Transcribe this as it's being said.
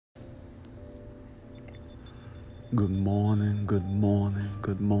Good morning, good morning,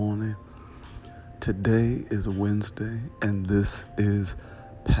 good morning. Today is Wednesday, and this is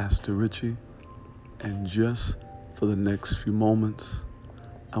Pastor Richie. And just for the next few moments,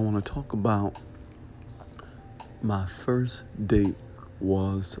 I want to talk about my first date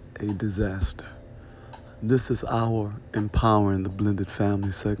was a disaster. This is our Empowering the Blended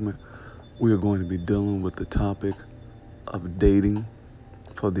Family segment. We are going to be dealing with the topic of dating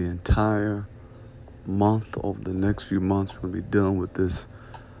for the entire month. Over the next few months, we're going to be dealing with this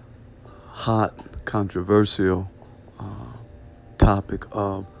hot, controversial topic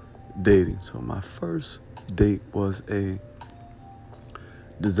of dating. So my first date was a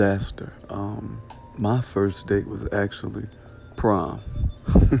disaster. My first date was actually prom.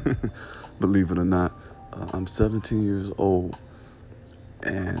 Believe it or not, I'm 17 years old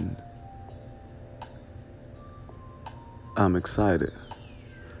and I'm excited.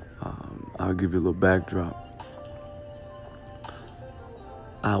 I'll give you a little backdrop.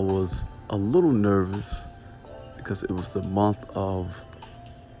 I was a little nervous because it was the month of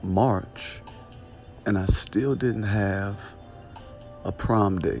March and I still didn't have a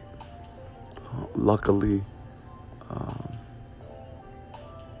prom date. Luckily,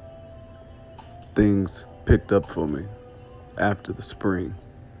 things picked up for me after the spring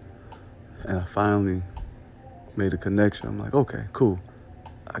and I finally made a connection. I'm like, okay, cool.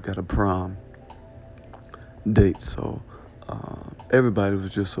 I got a prom date. So everybody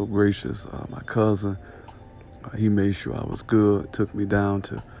was just so gracious. My cousin, he made sure I was good, took me down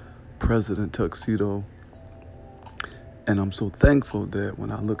to President Tuxedo. And I'm so thankful that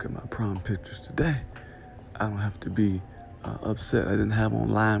when I look at my prom pictures today, I don't have to be upset. I didn't have on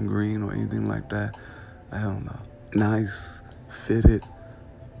lime green or anything like that. I had on a nice fitted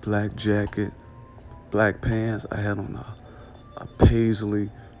black jacket, black pants. I had on a paisley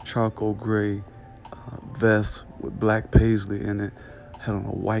charcoal gray vest with black paisley in it. Had on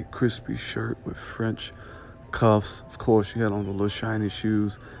a white crispy shirt with French cuffs. Of course, she had on the little shiny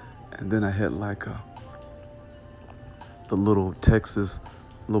shoes. And then I had like the little Texas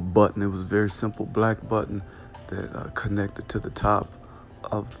little button. It was a very simple black button that connected to the top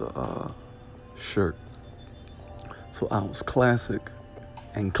of the shirt. So I was classic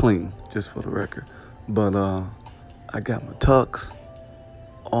and clean, just for the record. But I got my tux,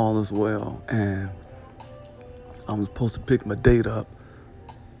 all is well, and I was supposed to pick my date up,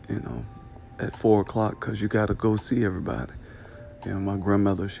 at 4 o'clock because you got to go see everybody. My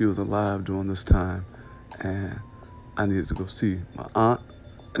grandmother, she was alive during this time, and I needed to go see my aunt.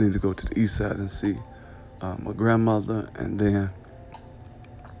 I needed to go to the east side and see my grandmother, and then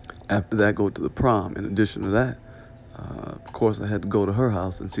after that, go to the prom. In addition to that, of course, I had to go to her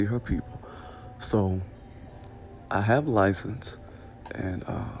house and see her people. So I have a license, and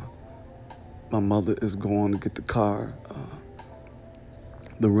my mother is going to get the car,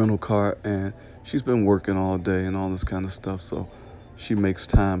 the rental car, and she's been working all day and all this kind of stuff, so she makes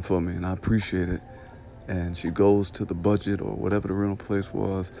time for me, and I appreciate it. And she goes to the Budget or whatever the rental place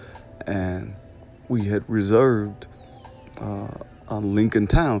was, and we had reserved a Lincoln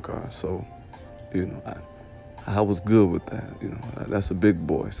Town car, so I was good with that. That's a big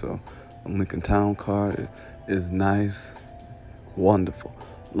boy, so a Lincoln Town car is nice, wonderful.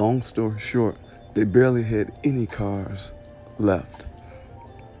 Long story short, they barely had any cars left.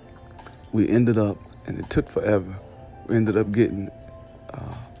 We ended up, and it took forever, we ended up getting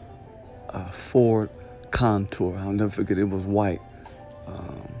a Ford Contour. I'll never forget, it was white.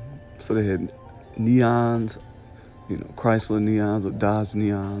 So they had neons, Chrysler neons or Dodge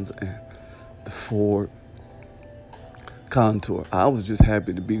neons, and the Ford Contour. I was just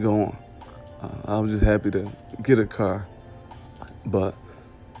happy to be going. I was just happy to get a car, but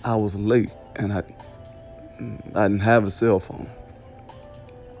I was late, and I didn't have a cell phone.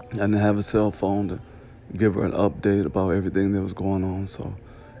 I didn't have a cell phone to give her an update about everything that was going on. So,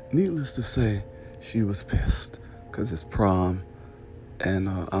 needless to say, she was pissed because it's prom, and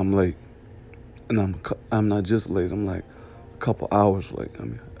I'm late. And I'm not just late. I'm like a couple hours late.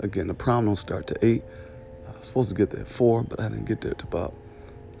 Again, the prom don't start till 8. I was supposed to get there at 4, but I didn't get there till about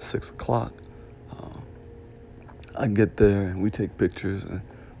 6 o'clock. I get there and we take pictures and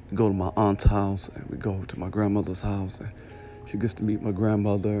we go to my aunt's house and we go to my grandmother's house and she gets to meet my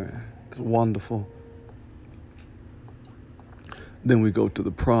grandmother and it's wonderful. Then we go to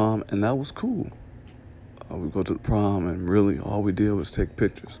the prom and that was cool. We go to the prom and really all we did was take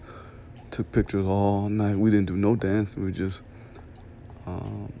pictures. Took pictures all night. We didn't do no dancing. We just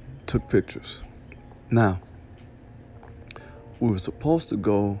took pictures. Now, we were supposed to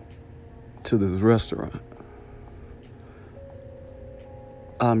go to this restaurant.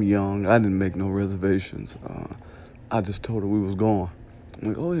 I'm young. I didn't make no reservations. I just told her we was going. I'm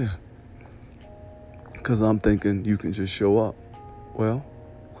like, oh yeah. Because I'm thinking you can just show up. Well,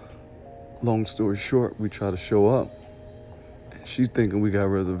 long story short, we try to show up. And she's thinking we got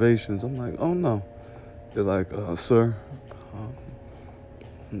reservations. I'm like, oh no. They're like, sir,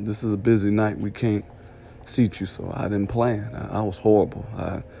 this is a busy night. We can't seat you. So I didn't plan. I was horrible.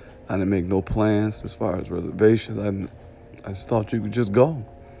 I didn't make no plans as far as reservations. I just thought you could just go.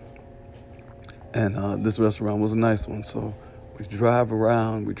 And this restaurant was a nice one. So we drive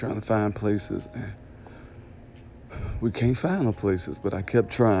around. We're trying to find places. And we can't find no places. But I kept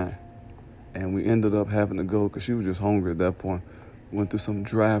trying. And we ended up having to go because she was just hungry at that point. We went through some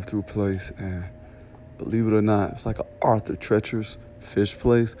drive-through place. And believe it or not, it's like an Arthur Treacher's fish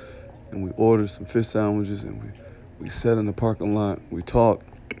place. And we ordered some fish sandwiches. And we sat in the parking lot. We talked.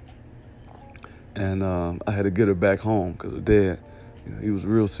 And I had to get her back home because her dad, he was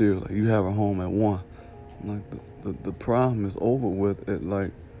real serious. Like, you have her home at 1. I'm like, the prom is over with at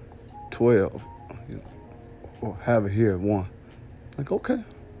like 12. Or have it here at 1. Like, okay.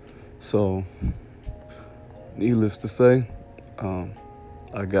 So, needless to say, I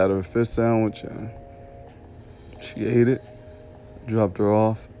got her a fish sandwich and she ate it, dropped her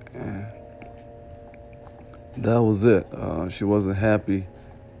off, and that was it. She wasn't happy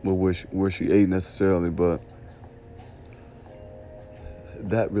with where she ate necessarily, but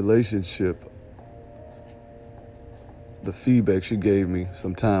that relationship, the feedback she gave me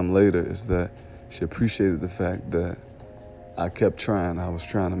some time later is that she appreciated the fact that I kept trying. I was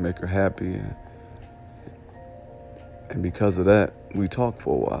trying to make her happy, and because of that, we talked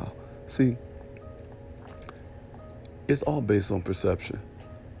for a while. See, it's all based on perception.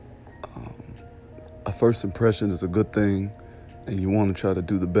 A first impression is a good thing, and you want to try to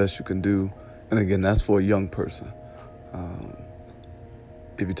do the best you can do. And again, that's for a young person.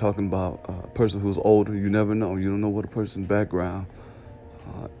 If you're talking about a person who's older, you never know. You don't know what a person's background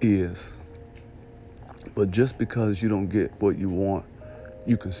is. But just because you don't get what you want,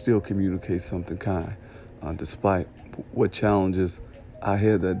 you can still communicate something kind. Despite what challenges I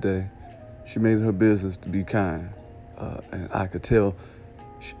had that day, she made it her business to be kind. And I could tell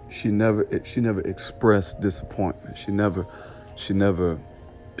she never expressed disappointment. She never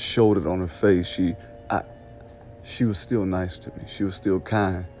showed it on her face. She was still nice to me. She was still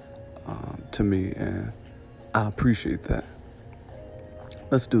kind to me, and I appreciate that.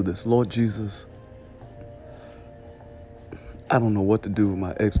 Let's do this. Lord Jesus, I don't know what to do with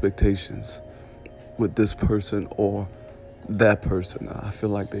my expectations with this person or that person. I feel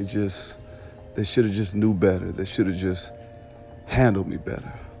like they should have just knew better. They should have just handled me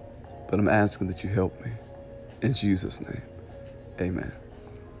better. But I'm asking that you help me. In Jesus' name, amen.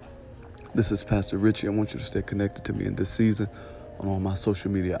 This is Pastor Richie. I want you to stay connected to me in this season on all my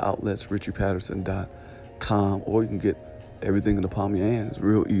social media outlets, RichiePatterson.com, or you can get everything in the palm of your hand. It's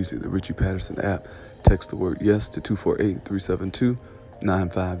real easy. The Richie Patterson app. Text the word yes to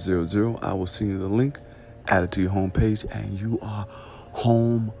 248-372-9500. I will send you the link, add it to your homepage, and you are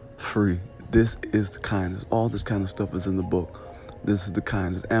home free. This is the kindness. All this kind of stuff is in the book. This is the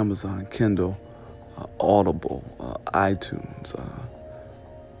kindness. Amazon, Kindle, Audible, iTunes.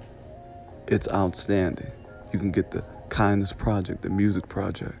 It's outstanding. You can get the Kindness Project, the music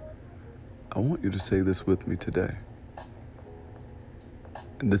project. I want you to say this with me today.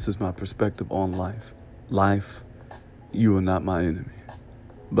 And this is my perspective on life. Life, you are not my enemy.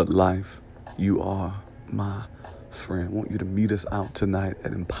 But life, you are my friend. I want you to meet us out tonight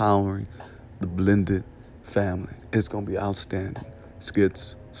at Empowering the Blended Family. It's going to be outstanding.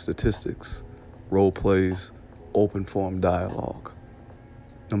 Skits, statistics, role plays, open form dialogue.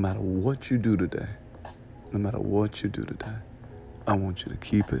 No matter what you do today, I want you to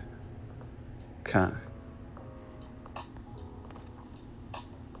keep it kind.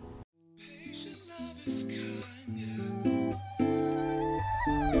 Patient love is kind, yeah.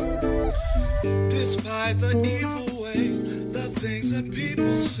 Despite the evil ways, the things that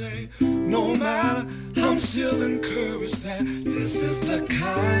people say, no matter, I'm still encouraged that this is the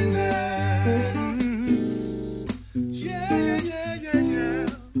kindness. Yeah.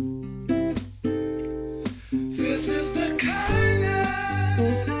 This is